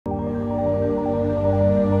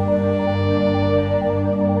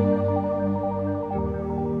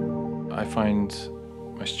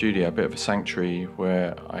find my studio a bit of a sanctuary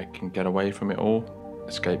where I can get away from it all,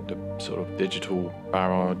 escape the sort of digital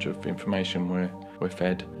barrage of information we're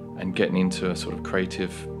fed, and getting into a sort of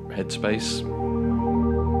creative headspace.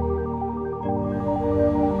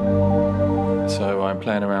 So I'm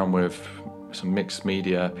playing around with some mixed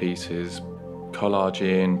media pieces,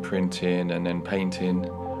 collaging, printing, and then painting.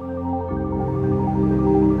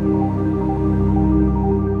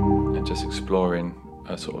 And just exploring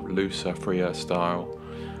a sort of looser, freer style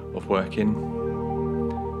of working.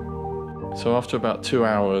 So after about 2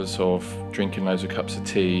 hours of drinking loads of cups of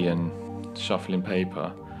tea and shuffling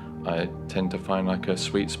paper, I tend to find like a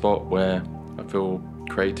sweet spot where I feel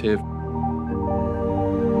creative.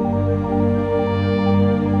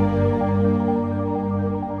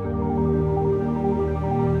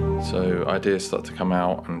 So ideas start to come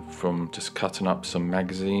out, and from just cutting up some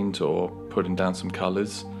magazines or putting down some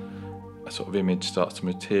colours, a sort of image starts to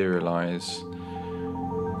materialise.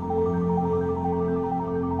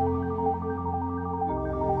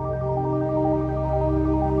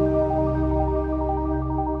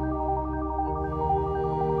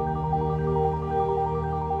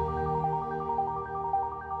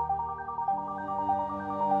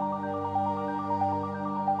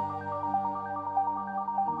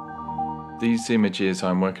 These images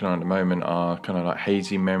I'm working on at the moment are kind of like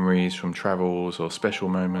hazy memories from travels or special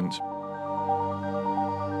moments.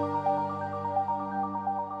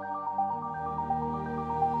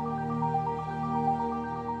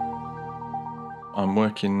 I'm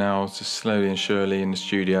working now just slowly and surely in the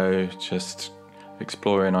studio, just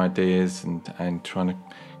exploring ideas and trying to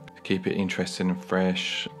keep it interesting and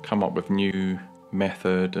fresh, come up with new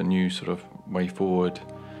method, a new sort of way forward.